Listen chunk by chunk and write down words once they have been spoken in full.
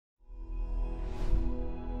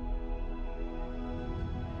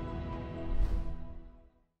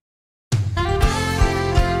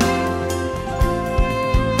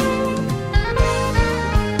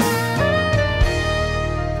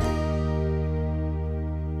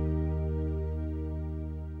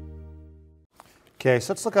Okay,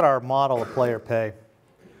 so let's look at our model of player pay.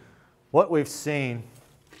 What we've seen,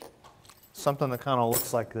 something that kind of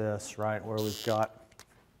looks like this, right, where we've got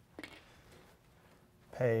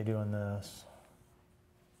pay doing this.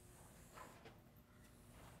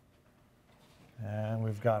 And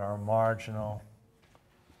we've got our marginal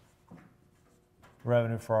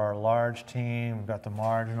revenue for our large team. We've got the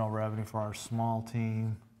marginal revenue for our small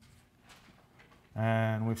team.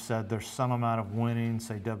 And we've said there's some amount of winning,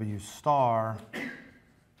 say W star.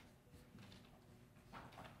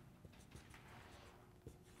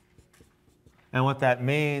 And what that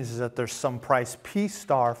means is that there's some price P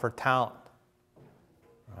star for talent,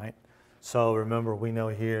 right? So remember, we know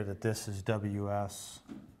here that this is WS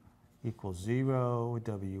equals 0,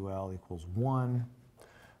 WL equals 1.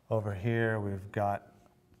 Over here, we've got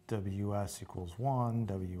WS equals 1,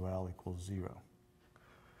 WL equals 0.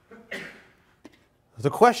 The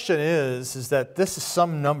question is that this is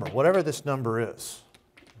some number, whatever this number is,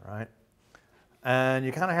 right? And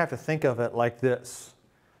you kind of have to think of it like this.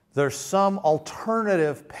 There's some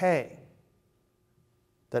alternative pay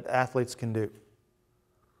that athletes can do.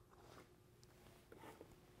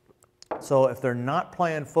 So if they're not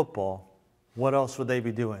playing football, what else would they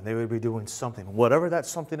be doing? They would be doing something, whatever that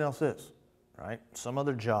something else is, right? Some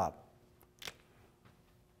other job.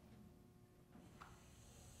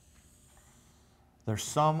 There's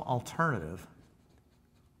some alternative,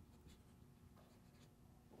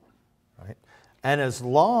 right? And as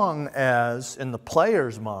long as, in the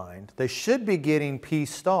player's mind, they should be getting P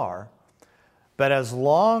star, but as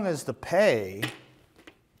long as the pay,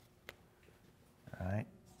 right?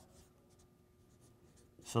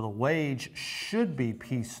 So the wage should be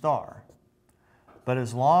P star, but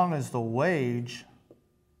as long as the wage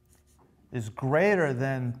is greater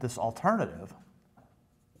than this alternative,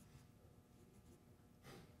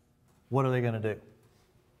 what are they going to do?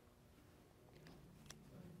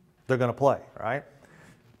 They're going to play, right?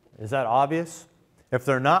 Is that obvious? If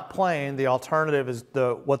they're not playing, the alternative is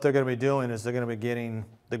what they're going to be doing is they're going to be getting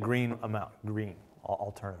the green amount,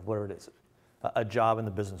 alternative, whatever it is, a job in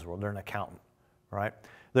the business world. They're an accountant, right?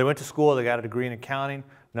 They went to school, they got a degree in accounting,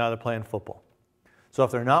 now they're playing football. So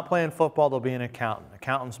if they're not playing football, they'll be an accountant.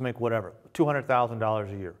 Accountants make whatever,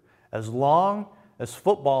 $200,000 a year. As long as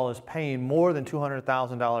football is paying more than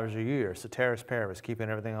 $200,000 a year, ceteris paribus,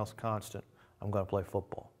 keeping everything else constant, I'm going to play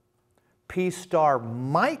football. P star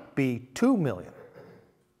might be $2 million.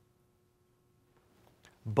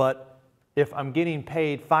 But if I'm getting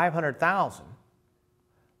paid $500,000,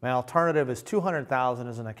 my alternative is $200,000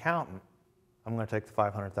 as an accountant, I'm going to take the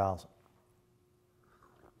 $500,000.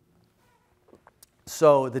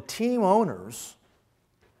 So the team owners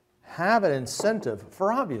have an incentive,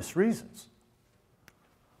 for obvious reasons,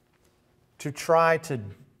 to try to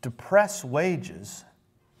depress wages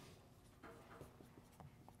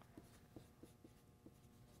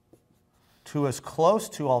to as close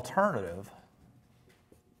to alternative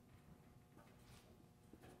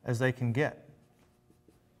as they can get.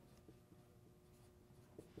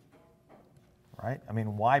 Right? I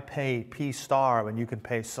mean, why pay P star when you can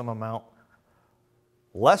pay some amount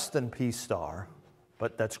less than P star,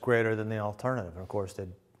 but that's greater than the alternative? And of course,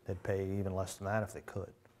 they'd pay even less than that if they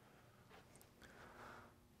could.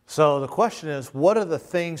 So the question is, what are the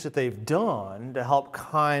things that they've done to help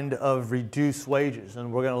kind of reduce wages?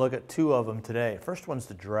 And we're going to look at two of them today. First one's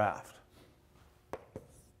the draft.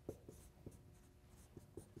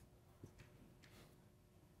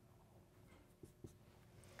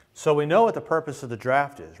 So we know what the purpose of the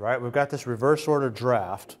draft is, right? We've got this reverse order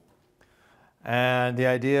draft. And the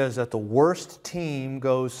idea is that the worst team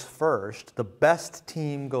goes first, the best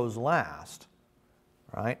team goes last,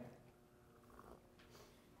 right?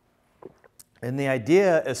 And the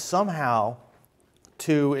idea is somehow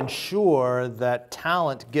to ensure that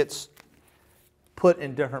talent gets put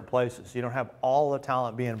in different places. You don't have all the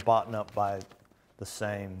talent being bought up by the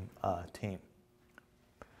same team.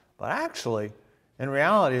 But actually, in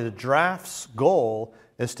reality, the draft's goal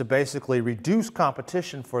is to basically reduce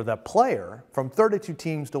competition for the player from 32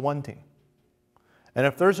 teams to one team. And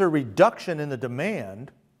if there's a reduction in the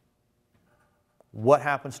demand, what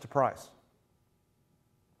happens to price?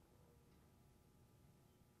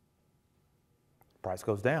 Price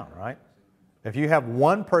goes down, right? If you have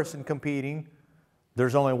one person competing,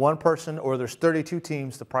 there's only one person, or there's 32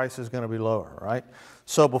 teams, the price is going to be lower, right?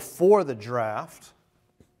 So before the draft,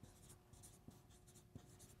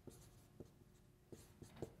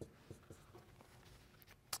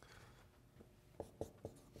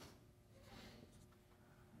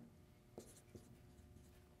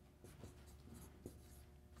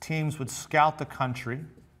 teams would scout the country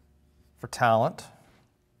for talent.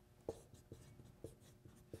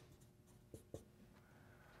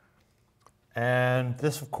 And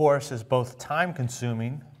this, of course, is both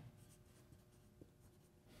time-consuming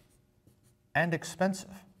and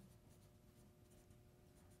expensive.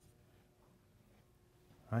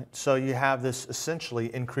 Right? So you have this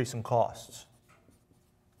essentially increase in costs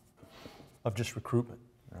of just recruitment.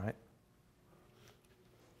 Right?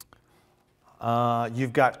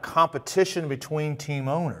 You've got competition between team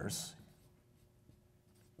owners.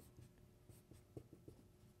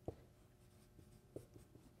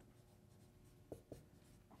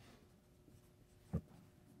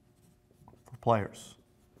 For players.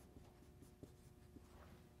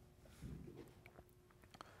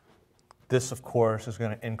 This, of course, is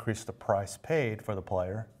going to increase the price paid for the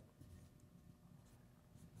player,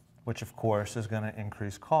 which, of course, is going to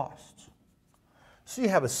increase costs. So you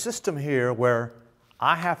have a system here where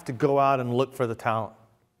I have to go out and look for the talent.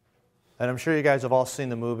 And I'm sure you guys have all seen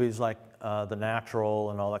the movies like The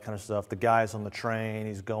Natural and all that kind of stuff. The guy's on the train,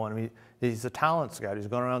 he's going, I mean, he's a talent scout, he's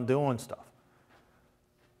going around doing stuff.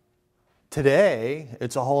 Today,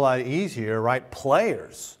 it's a whole lot easier, right?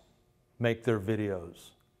 Players make their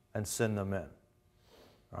videos and send them in,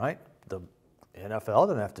 right? The NFL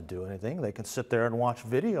doesn't have to do anything. They can sit there and watch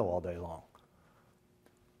video all day long.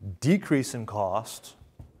 Decrease in cost,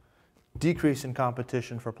 decrease in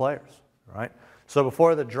competition for players, right? So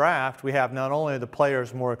before the draft, we have not only the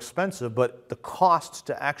players more expensive, but the costs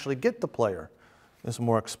to actually get the player is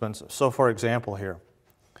more expensive. So for example here,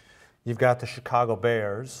 you've got the Chicago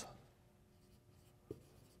Bears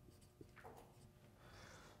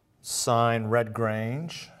sign Red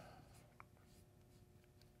Grange.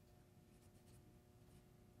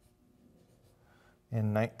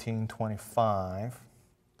 In 1925,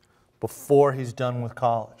 before he's done with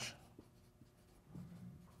college.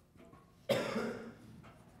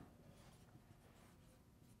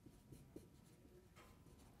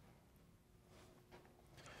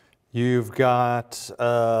 You've got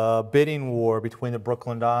a bidding war between the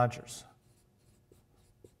Brooklyn Dodgers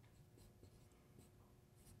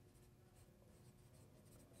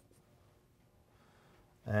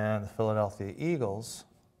and the Philadelphia Eagles.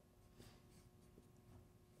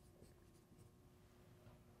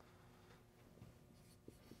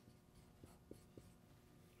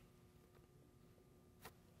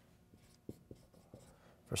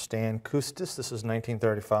 For Stan Custis, this is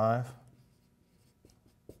 1935.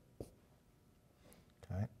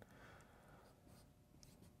 Okay.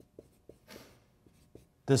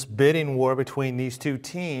 This bidding war between these two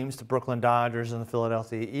teams, the Brooklyn Dodgers and the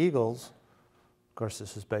Philadelphia Eagles, of course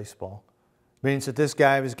this is baseball, means that this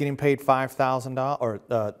guy was getting paid $5,000, or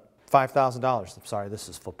 $5,000. I'm sorry, this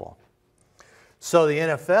is football. So the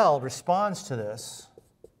NFL responds to this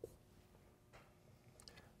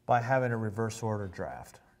by having a reverse order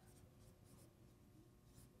draft.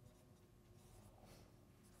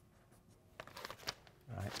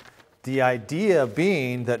 Right. The idea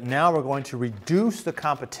being that now we're going to reduce the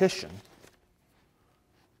competition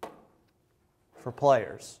for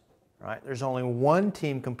players. Right? There's only one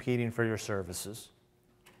team competing for your services.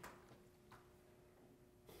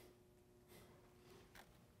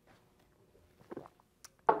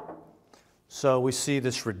 So we see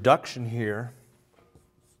this reduction here.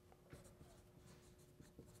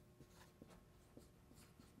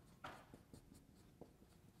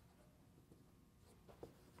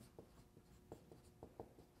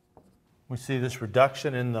 We see this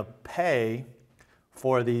reduction in the pay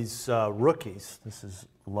for these rookies. This is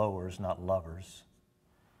lowers, not lovers.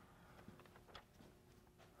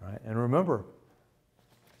 Right? And remember,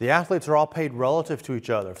 the athletes are all paid relative to each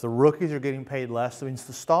other. If the rookies are getting paid less, that means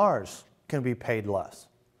the stars can be paid less,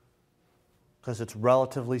 because it's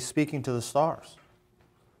relatively speaking to the stars.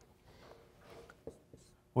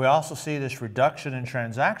 We also see this reduction in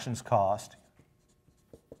transactions cost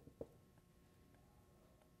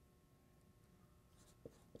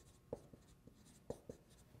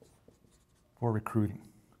for recruiting.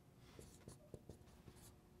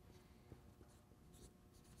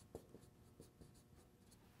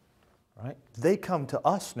 Right? They come to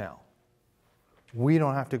us now. We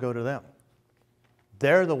don't have to go to them.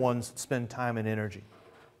 They're the ones that spend time and energy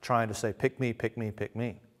trying to say, pick me, pick me, pick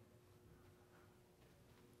me.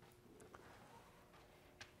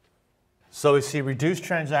 So we see reduced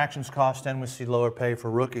transactions cost and we see lower pay for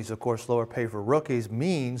rookies. Of course, lower pay for rookies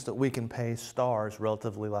means that we can pay stars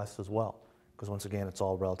relatively less as well, because once again, it's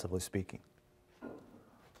all relatively speaking.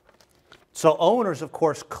 So owners, of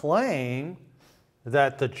course, claim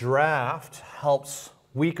that the draft helps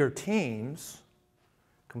weaker teams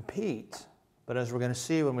compete. But as we're going to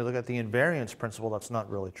see when we look at the invariance principle, that's not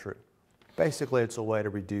really true. Basically, it's a way to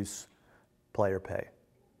reduce player pay.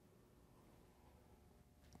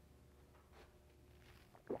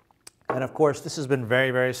 And of course, this has been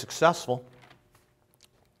very, very successful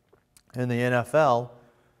in the NFL.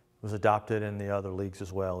 It was adopted in the other leagues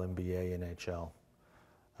as well, NBA, NHL,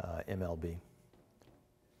 MLB.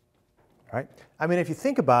 Right? I mean, if you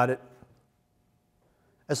think about it,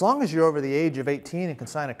 as long as you're over the age of 18 and can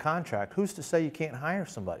sign a contract, who's to say you can't hire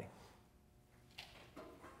somebody?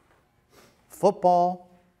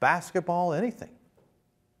 Football, basketball, anything.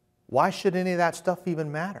 Why should any of that stuff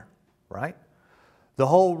even matter, right? The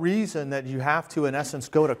whole reason that you have to, in essence,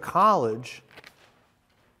 go to college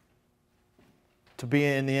to be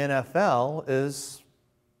in the NFL is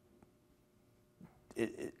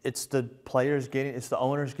it's the players getting, it's the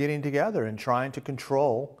owners getting together and trying to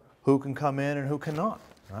control who can come in and who cannot.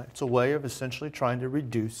 Right? It's a way of essentially trying to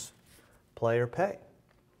reduce player pay.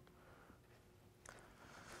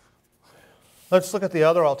 Let's look at the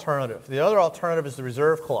other alternative. The other alternative is the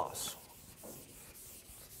reserve clause.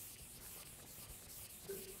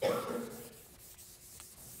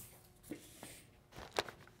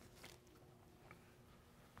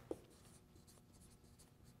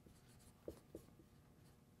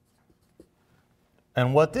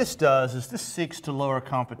 And what this does is this seeks to lower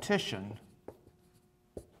competition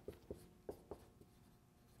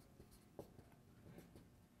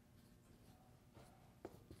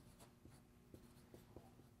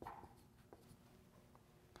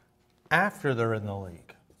after they're in the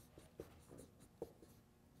league.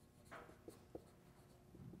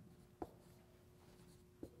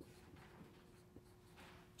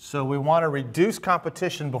 So we want to reduce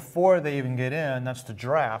competition before they even get in. That's the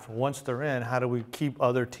draft. Once they're in, how do we keep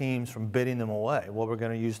other teams from bidding them away? Well, we're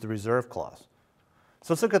going to use the reserve clause.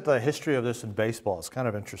 So let's look at the history of this in baseball. It's kind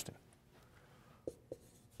of interesting.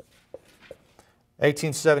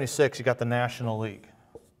 1876, you got the National League.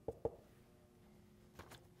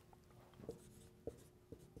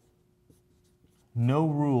 No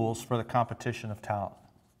rules for the competition of talent.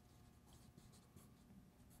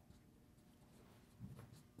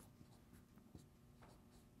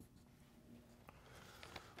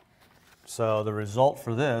 So the result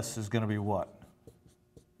for this is going to be what?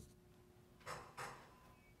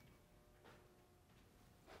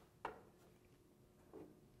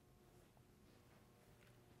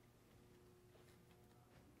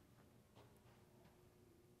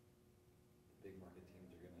 Big market teams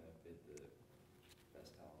are going to bid the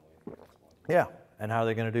best talent away from the small teams. Yeah, and how are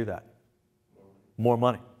they going to do that? More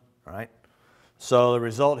money, right? So the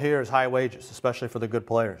result here is high wages, especially for the good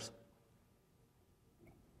players.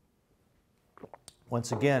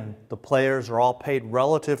 Once again, the players are all paid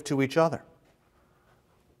relative to each other.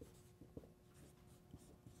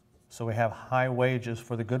 So we have high wages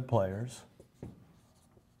for the good players,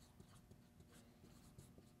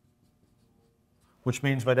 which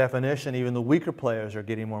means by definition, even the weaker players are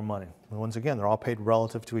getting more money. And once again, they're all paid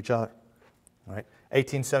relative to each other. All right?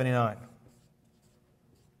 1879.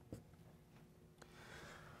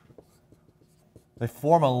 They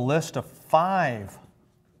form a list of 5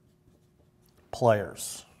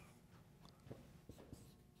 players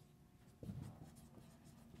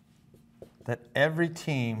that every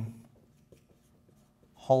team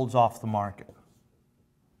holds off the market.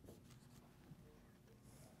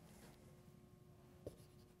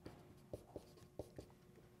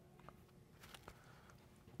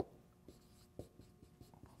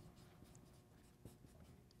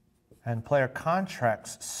 And player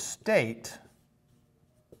contracts state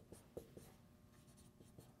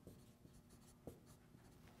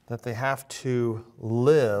that they have to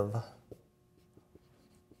live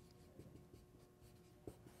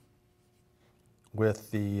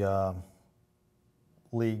with the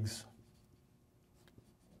league's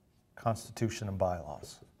constitution and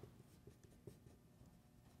bylaws.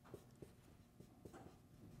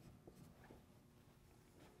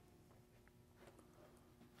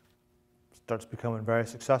 Starts becoming very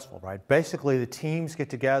successful, right? Basically, the teams get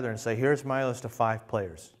together and say, here's my list of 5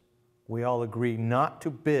 players. We all agree not to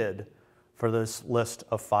bid for this list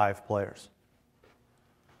of 5 players.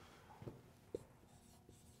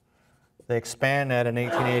 They expand that in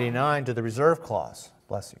 1889 to the reserve clause.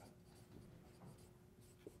 Bless you.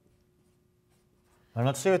 And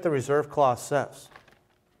let's see what the reserve clause says.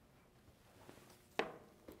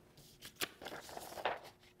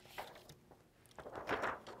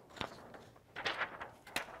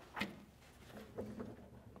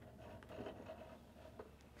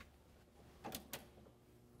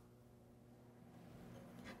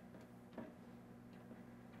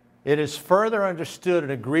 It is further understood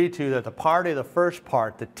and agreed to that the party of the first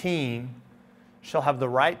part, the team, shall have the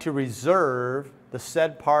right to reserve the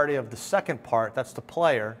said party of the second part, that's the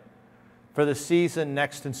player, for the season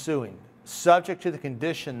next ensuing. subject to the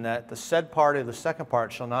condition that the said party of the second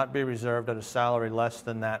part shall not be reserved at a salary less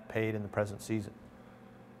than that paid in the present season.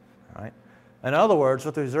 All right? In other words,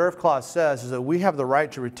 what the reserve clause says is that we have the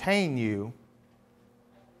right to retain you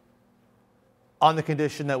on the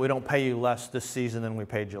condition that we don't pay you less this season than we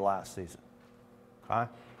paid you last season. Okay?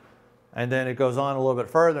 And then it goes on a little bit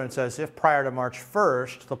further and says, if prior to March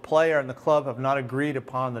 1st, the player and the club have not agreed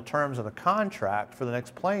upon the terms of the contract for the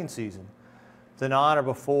next playing season, then on or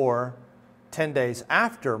before 10 days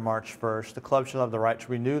after March 1st, the club shall have the right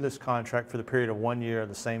to renew this contract for the period of 1 year of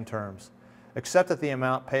the same terms, except that the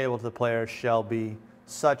amount payable to the player shall be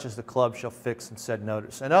such as the club shall fix in said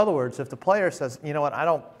notice. In other words, if the player says, you know what, I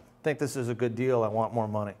don't think this is a good deal, I want more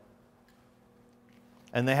money,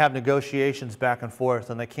 and they have negotiations back and forth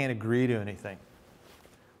and they can't agree to anything.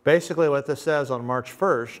 Basically what this says on March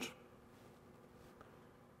 1st,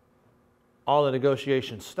 all the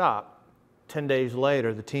negotiations stop. 10 days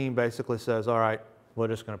later, the team basically says, all right, we're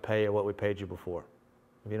just going to pay you what we paid you before.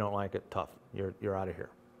 If you don't like it, tough. You're out of here.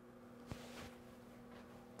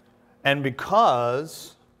 And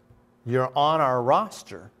because you're on our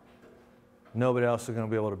roster, nobody else is going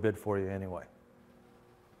to be able to bid for you anyway.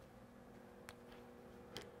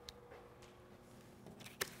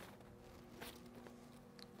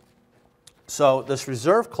 So this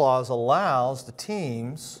reserve clause allows the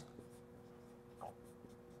teams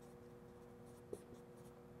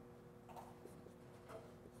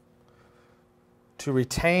to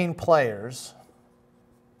retain players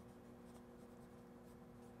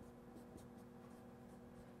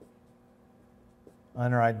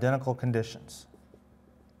under identical conditions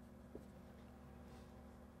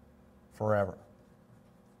forever.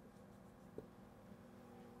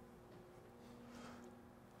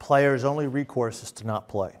 Players' only recourse is to not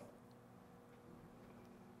play.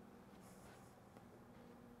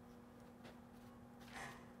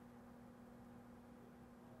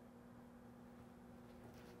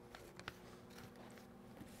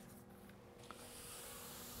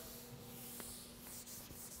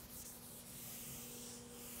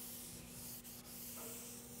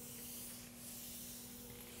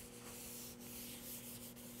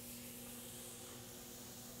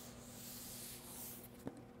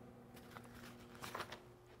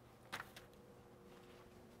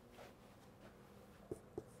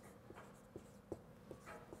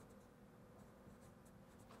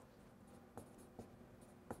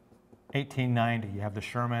 $1890, you have the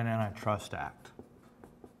Sherman Antitrust Act.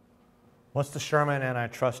 What's the Sherman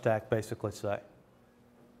Antitrust Act basically say?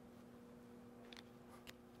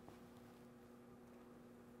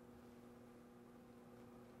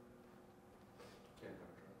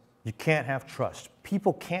 You can't have trust.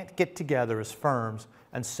 People can't get together as firms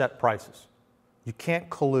and set prices. You can't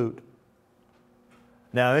collude.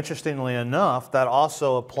 Now, interestingly enough, that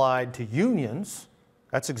also applied to unions.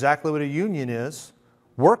 That's exactly what a union is.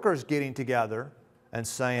 Workers getting together and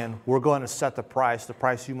saying, we're going to set the price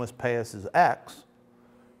you must pay us is X,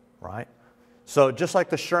 right? So just like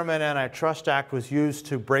the Sherman Antitrust Act was used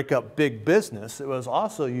to break up big business, it was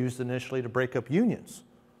also used initially to break up unions.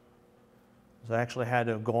 So I actually had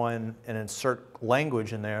to go in and insert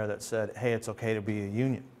language in there that said, hey, it's okay to be a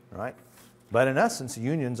union, right? But in essence,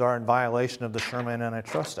 unions are in violation of the Sherman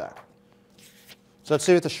Antitrust Act. So let's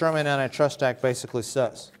see what the Sherman Antitrust Act basically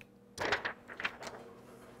says.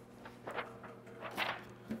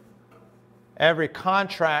 Every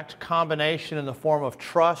contract, combination in the form of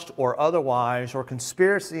trust or otherwise, or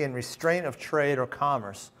conspiracy and restraint of trade or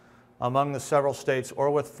commerce among the several states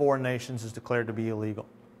or with foreign nations is declared to be illegal.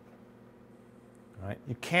 Right?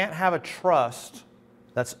 You can't have a trust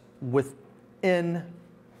that's within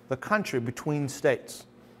the country between states.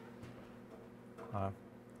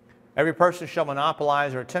 Every person shall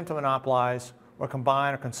monopolize or attempt to monopolize or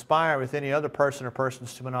combine or conspire with any other person or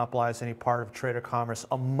persons to monopolize any part of trade or commerce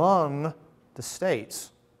among the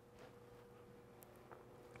states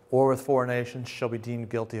or with foreign nations shall be deemed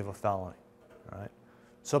guilty of a felony. All right?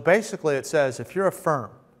 So basically it says if you're a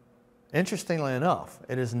firm, interestingly enough,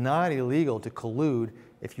 it is not illegal to collude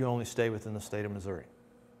if you only stay within the state of Missouri,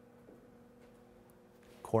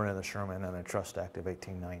 according to the Sherman Antitrust Act of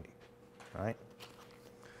 1890. Right?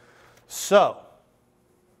 So,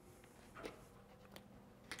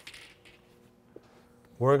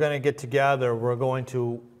 we're going to get together, we're going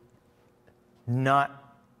to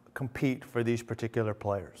not compete for these particular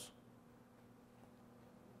players.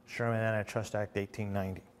 Sherman Antitrust Act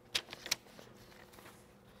 1890.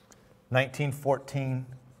 1914,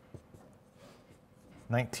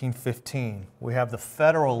 1915, we have the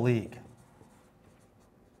Federal League.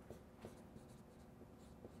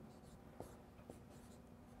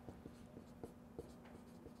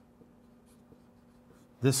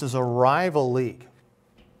 This is a rival league.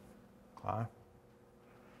 Okay.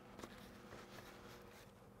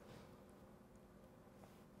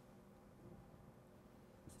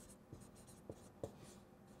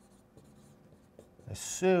 They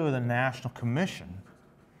sue the National Commission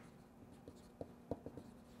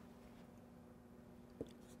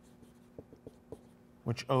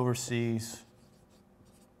which oversees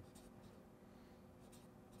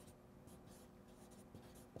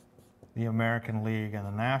the American League and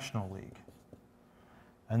the National League.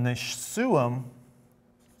 And they sue them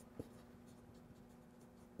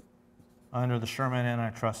under the Sherman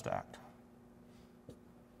Antitrust Act.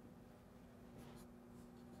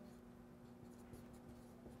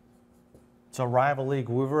 It's a rival league.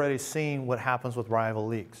 We've already seen what happens with rival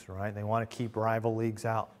leagues, right? They want to keep rival leagues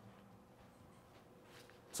out.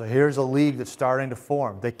 So here's a league that's starting to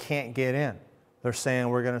form. They can't get in. They're saying,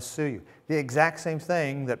 we're going to sue you. The exact same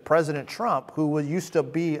thing that President Trump, who used to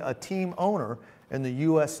be a team owner in the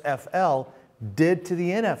USFL, did to the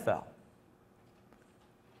NFL.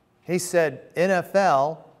 He said,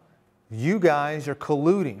 NFL, you guys are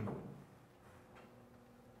colluding.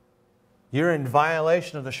 You're in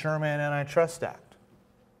violation of the Sherman Antitrust Act.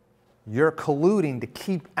 You're colluding to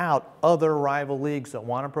keep out other rival leagues that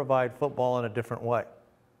want to provide football in a different way.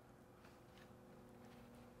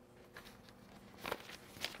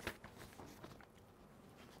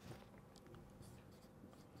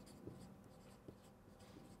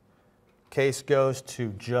 Case goes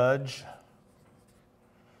to Judge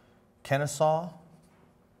Kennesaw.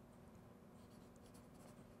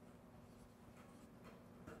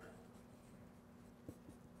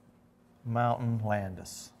 Mountain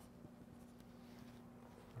Landis.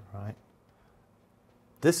 All right.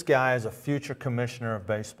 This guy is a future commissioner of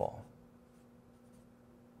baseball.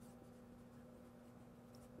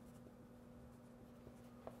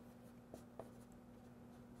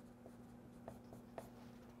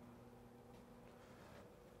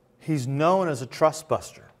 He's known as a trust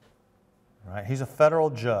buster. Right? He's a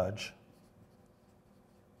federal judge.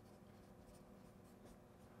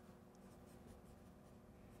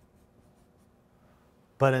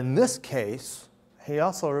 But in this case, he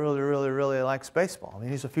also really likes baseball. I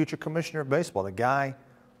mean, he's a future commissioner of baseball. The guy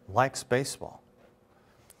likes baseball.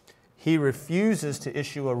 He refuses to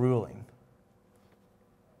issue a ruling.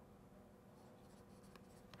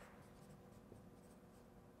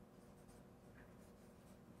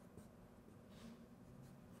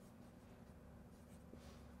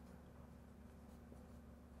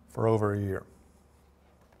 For over a year.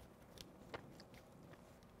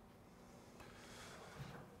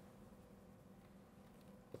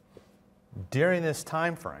 During this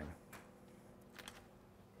time frame,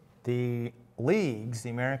 the leagues, the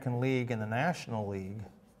American League and the National League,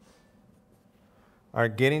 are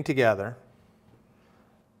getting together.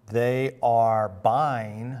 They are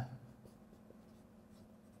buying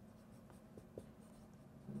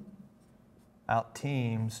out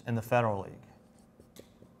teams in the Federal League.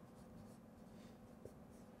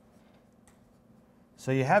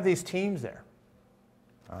 So you have these teams there,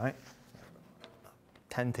 all right?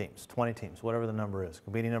 10 teams, 20 teams, whatever the number is. It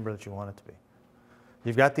could be any number that you want it to be.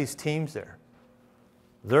 You've got these teams there.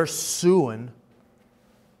 They're suing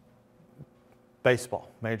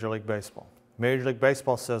baseball, Major League Baseball. Major League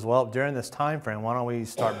Baseball says, well, during this time frame, why don't we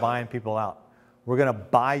start buying people out? We're going to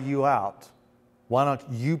buy you out. Why don't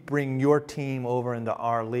you bring your team over into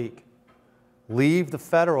our league? Leave the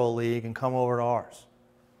Federal League and come over to ours.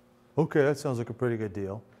 Okay, that sounds like a pretty good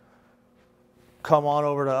deal. Come on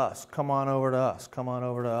over to us. Come on over to us. Come on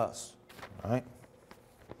over to us. All right?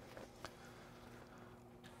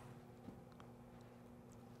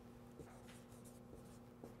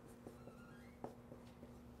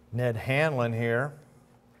 Ned Hanlon here.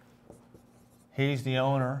 He's the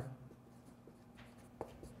owner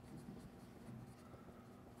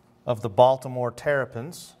of the Baltimore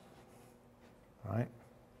Terrapins. All right?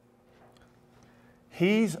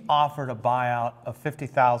 He's offered a buyout of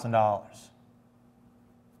 $50,000,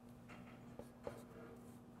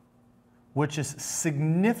 which is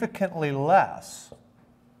significantly less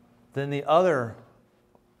than the other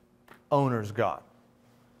owners got.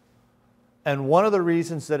 And one of the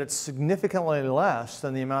reasons that it's significantly less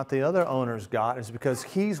than the amount the other owners got is because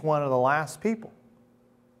he's one of the last people.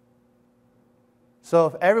 So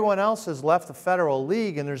if everyone else has left the Federal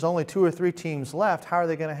League and there's only 2 or 3 teams left, how are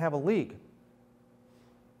they going to have a league?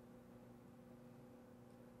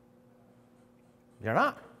 You're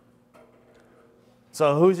not.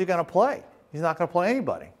 So who's he going to play? He's not going to play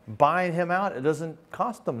anybody. Buying him out, it doesn't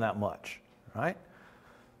cost them that much, right?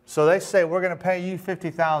 So they say, we're going to pay you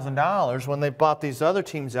 $50,000 when they bought these other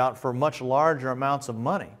teams out for much larger amounts of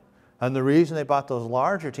money. And the reason they bought those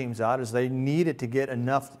larger teams out is they needed to get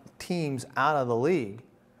enough teams out of the league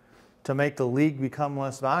to make the league become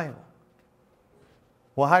less valuable.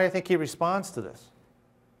 Well, how do you think he responds to this?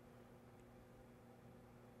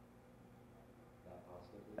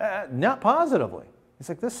 Not positively. He's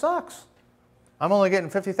like, this sucks. I'm only getting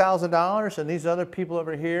 $50,000, and these other people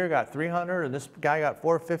over here got $300, and this guy got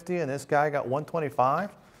 $450, and this guy got $125.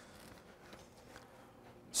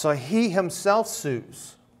 So he himself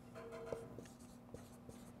sues.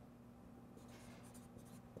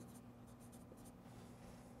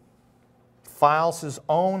 Files his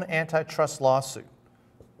own antitrust lawsuit.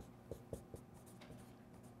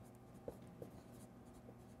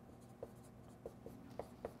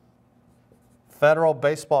 Federal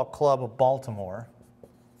Baseball Club of Baltimore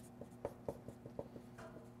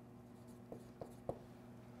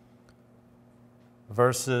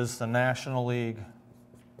versus the National League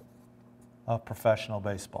of Professional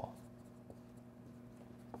Baseball.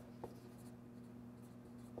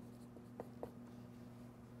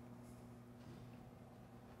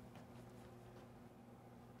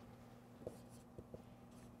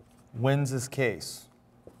 Wins his case.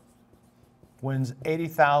 Wins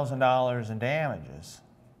 $80,000 in damages.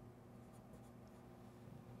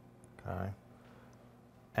 Okay.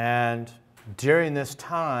 And during this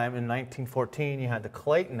time, in 1914, you had the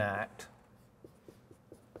Clayton Act,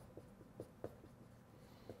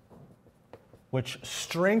 which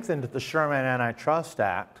strengthened the Sherman Antitrust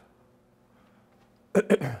Act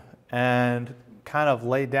and kind of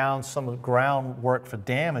laid down some of the groundwork for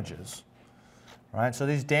damages. Right? So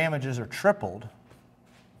these damages are tripled.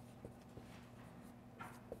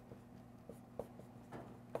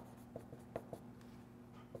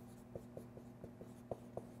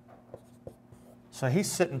 So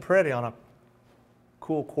he's sitting pretty on a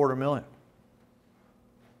cool $250,000.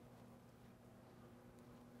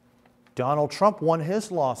 Donald Trump won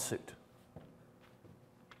his lawsuit.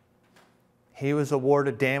 He was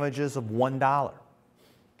awarded damages of $1,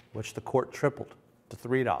 which the court tripled to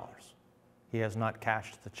 $3. He has not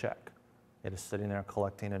cashed the check. It is sitting there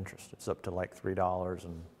collecting interest. It's up to like $3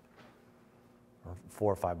 and or $4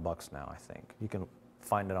 or $5 now, I think. You can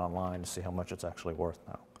find it online to see how much it's actually worth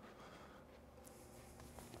now.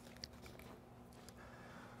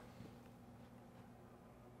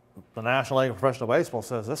 The National League of Professional Baseball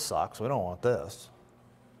says this sucks. We don't want this.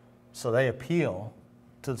 So they appeal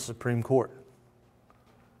to the Supreme Court.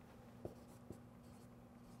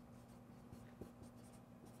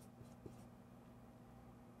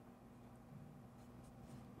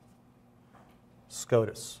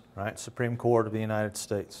 SCOTUS, right? Supreme Court of the United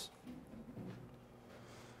States.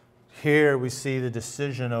 Here we see the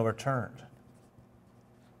decision overturned.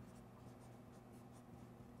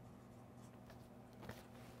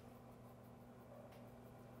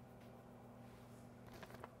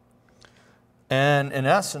 And in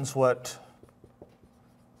essence, what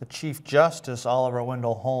the Chief Justice, Oliver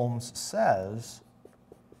Wendell Holmes, says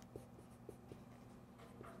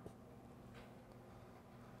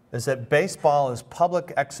is that baseball is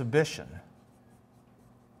public exhibition.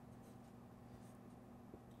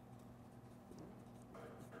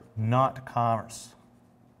 Not commerce.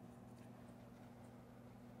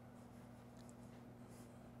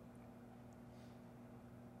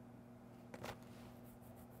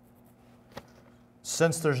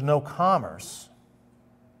 Since there's no commerce,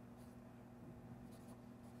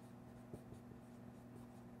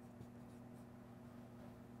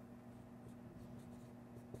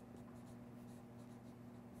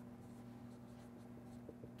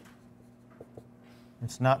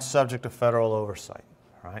 it's not subject to federal oversight,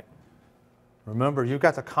 right? Remember, you've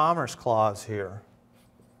got the Commerce Clause here.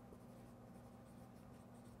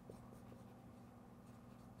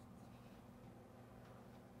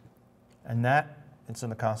 And that, it's in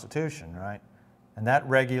the Constitution, right? And that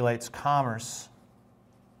regulates commerce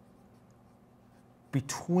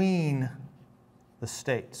between the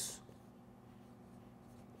states.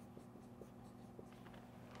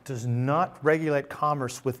 Does not regulate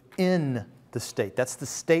commerce within the state. That's the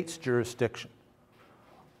state's jurisdiction.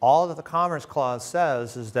 All that the Commerce Clause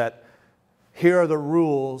says is that here are the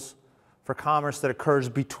rules for commerce that occurs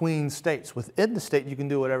between states. Within the state, you can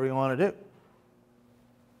do whatever you want to do.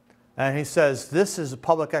 And he says, this is a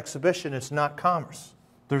public exhibition, it's not commerce.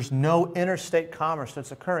 There's no interstate commerce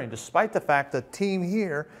that's occurring, despite the fact that the team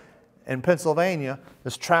here in Pennsylvania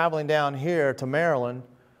is traveling down here to Maryland.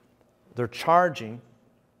 They're charging,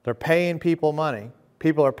 they're paying people money,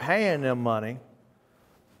 people are paying them money,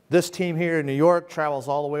 this team here in New York travels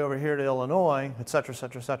all the way over here to Illinois, et cetera, et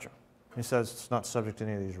cetera, et cetera. He says it's not subject to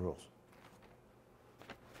any of these rules.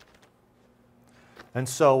 And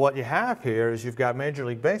so what you have here is you've got Major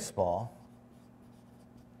League Baseball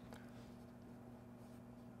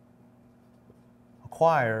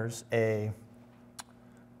acquires a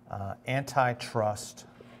antitrust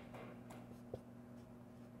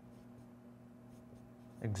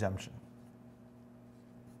exemption.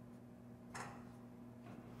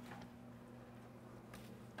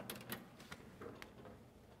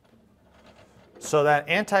 So that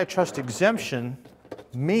antitrust exemption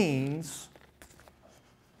means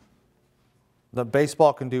that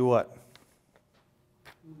baseball can do what?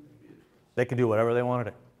 They can do whatever they want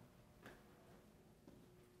to do.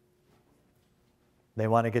 They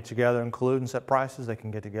want to get together and collude and set prices, they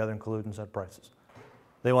can get together and collude and set prices.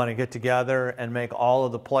 They want to get together and make all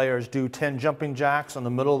of the players do 10 jumping jacks on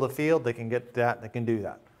the middle of the field, they can get that, they can do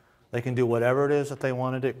that. They can do whatever it is that they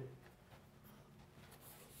want to do.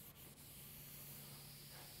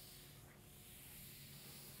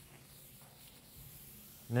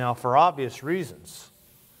 Now, for obvious reasons,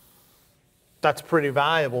 that's pretty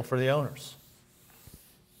valuable for the owners.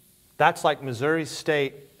 That's like Missouri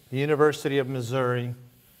State, the University of Missouri,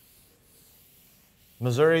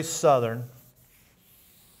 Missouri Southern,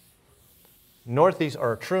 Northeast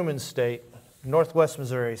or Truman State, Northwest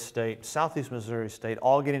Missouri State, Southeast Missouri State,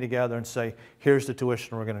 all getting together and say, here's the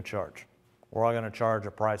tuition we're going to charge. We're all going to charge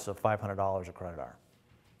a price of $500 a credit hour.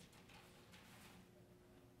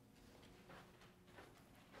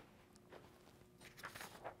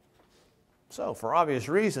 So, for obvious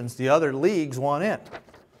reasons, the other leagues want in.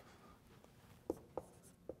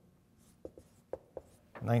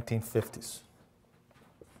 1950s.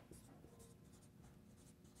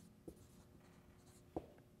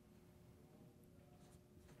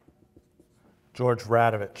 George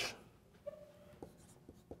Radovich.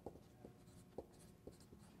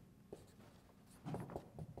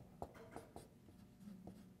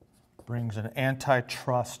 Brings an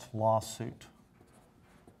antitrust lawsuit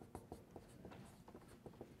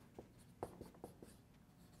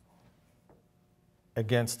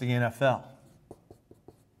against the NFL.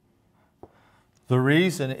 The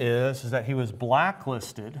reason is that he was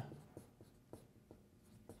blacklisted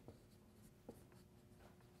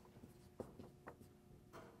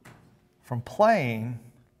from playing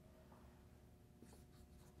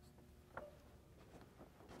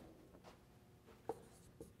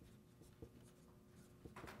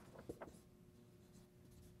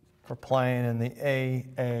in the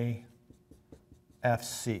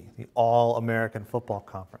AAFC, the All-American Football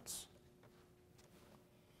Conference.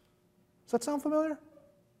 Does that sound familiar?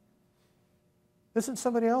 Isn't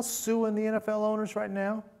somebody else suing the NFL owners right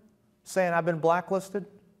now, saying I've been blacklisted?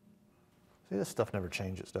 See, this stuff never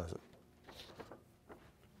changes, does it?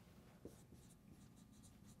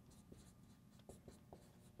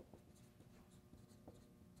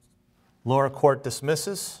 Lower court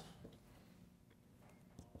dismisses.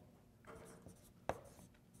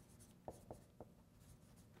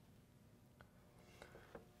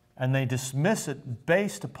 And they dismiss it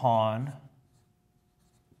based upon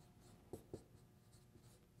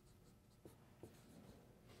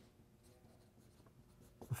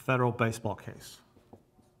the federal baseball case.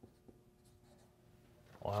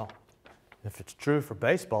 Well, if it's true for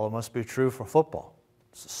baseball, it must be true for football.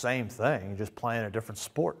 It's the same thing, you're just playing a different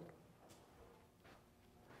sport.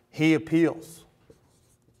 He appeals.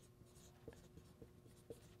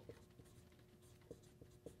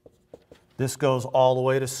 This goes all the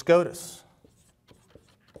way to SCOTUS.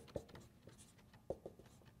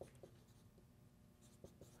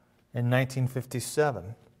 In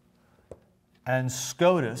 1957. And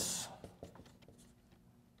SCOTUS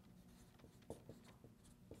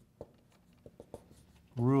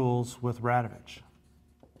rules with Radovich.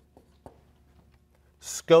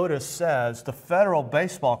 SCOTUS says the federal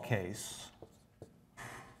baseball case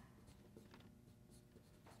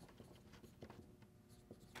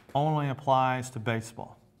only applies to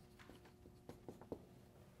baseball.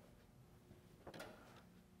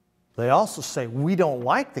 They also say we don't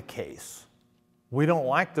like the case, we don't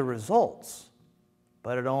like the results,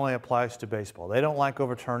 but it only applies to baseball. They don't like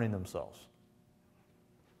overturning themselves.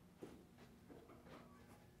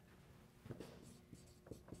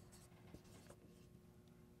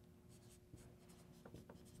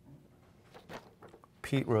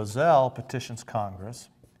 Pete Rozelle petitions Congress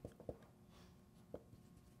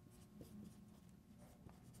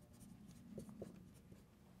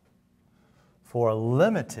for a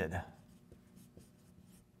limited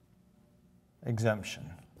exemption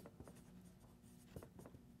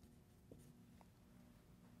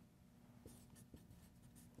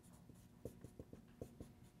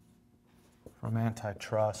from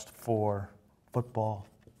antitrust for football,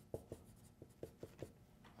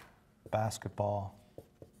 basketball,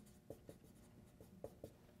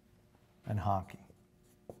 and hockey.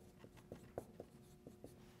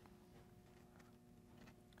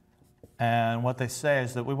 And what they say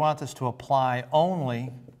is that we want this to apply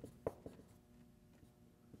only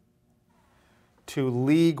to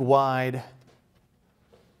league-wide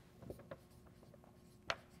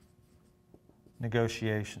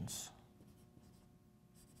negotiations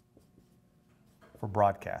for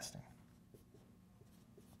broadcasting.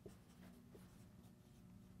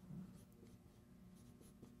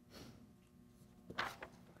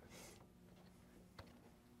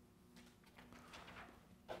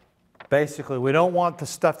 Basically, we don't want the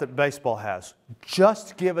stuff that baseball has.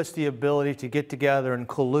 Just give us the ability to get together and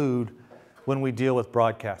collude when we deal with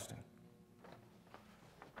broadcasting.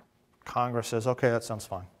 Congress says, okay, that sounds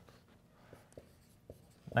fine.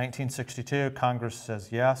 1962, Congress says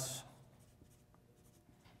yes.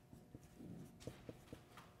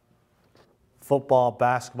 Football,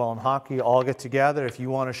 basketball, and hockey all get together. If you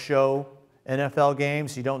want to show NFL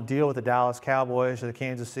games, you don't deal with the Dallas Cowboys or the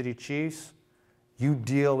Kansas City Chiefs. You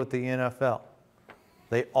deal with the NFL.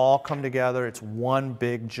 They all come together. It's one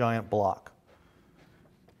big giant block.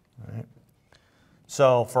 All right.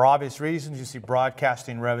 So for obvious reasons, you see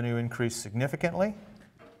broadcasting revenue increase significantly.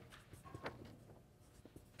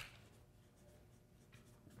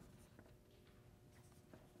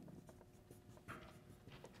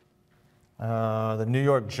 The New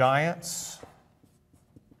York Giants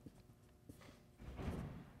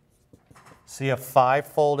see a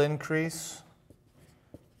 5-fold increase.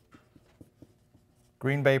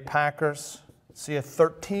 Green Bay Packers see a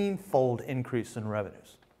 13-fold increase in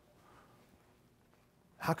revenues.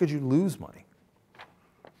 How could you lose money?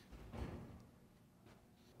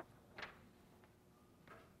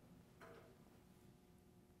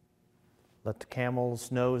 Let the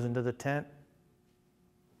camel's nose into the tent.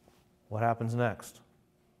 What happens next?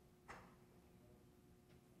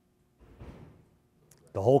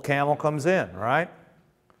 The whole camel comes in, right?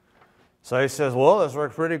 So he says, well, this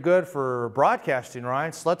worked pretty good for broadcasting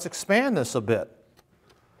rights. Let's expand this a bit.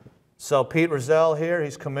 So Pete Rozelle here,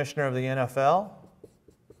 he's commissioner of the NFL.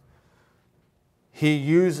 He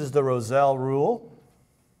uses the Rozelle rule.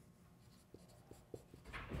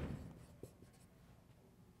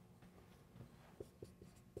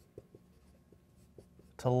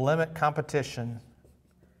 To limit competition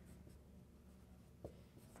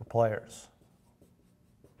for players.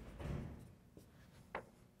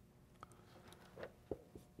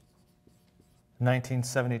 In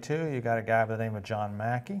 1972, you got a guy by the name of John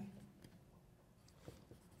Mackey.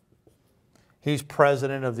 He's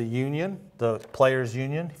president of the union, the players'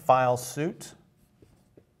 union. He files suit.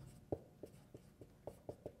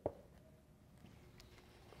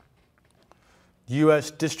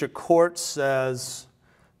 U.S. District Court says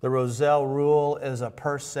the Rozelle rule is a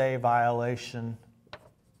per se violation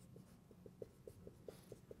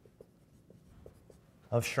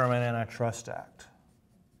of Sherman Antitrust Act.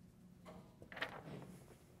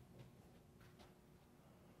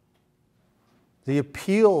 The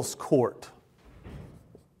appeals court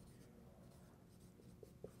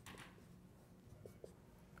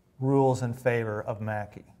rules in favor of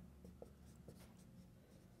Mackey.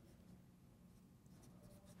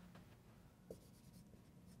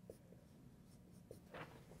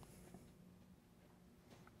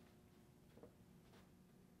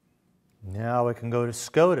 Now we can go to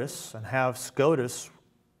SCOTUS and have SCOTUS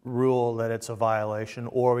rule that it's a violation,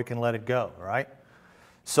 or we can let it go, right?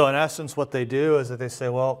 So in essence, what they do is that they say,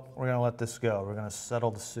 well, we're going to let this go. We're going to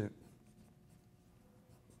settle the suit.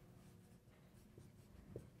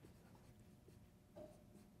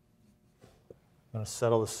 I'm going to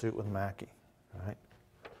settle the suit with Mackey, right?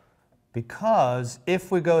 Because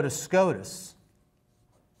if we go to SCOTUS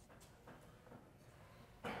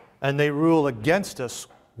and they rule against us,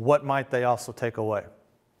 what might they also take away?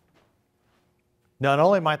 Not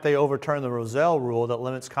only might they overturn the Rozelle rule that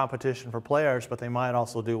limits competition for players, but they might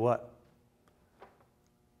also do what?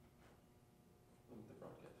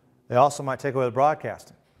 They also might take away the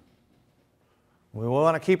broadcasting. We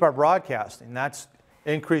want to keep our broadcasting. That's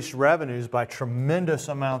increased revenues by tremendous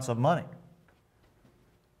amounts of money.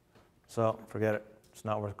 So forget it. It's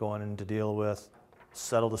not worth going in to deal with.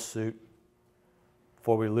 Settle the suit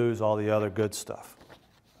before we lose all the other good stuff.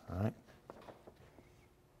 All right?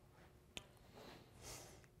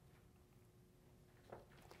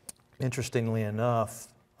 Interestingly enough,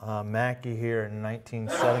 Mackey here in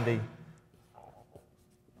 1970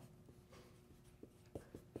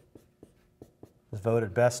 was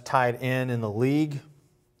voted best tight end in the league.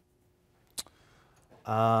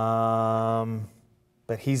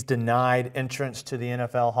 But he's denied entrance to the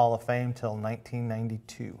NFL Hall of Fame till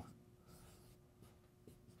 1992.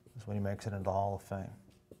 That's when he makes it into the Hall of Fame.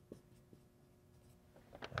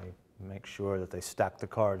 They make sure that they stack the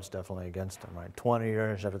cards definitely against him, right? 20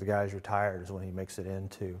 years after the guy's retired is when he makes it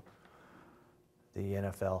into the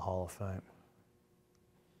NFL Hall of Fame.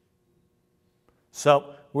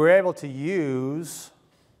 So we're able to use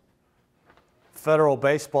federal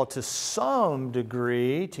baseball to some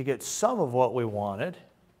degree to get some of what we wanted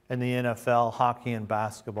in the NFL, hockey, and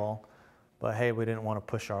basketball. But hey, we didn't want to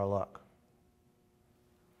push our luck.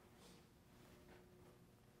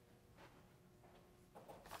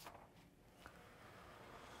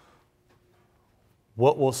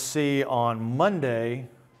 What we'll see on Monday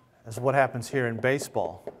is what happens here in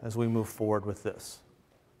baseball as we move forward with this,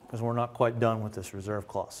 because we're not quite done with this reserve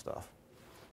clause stuff.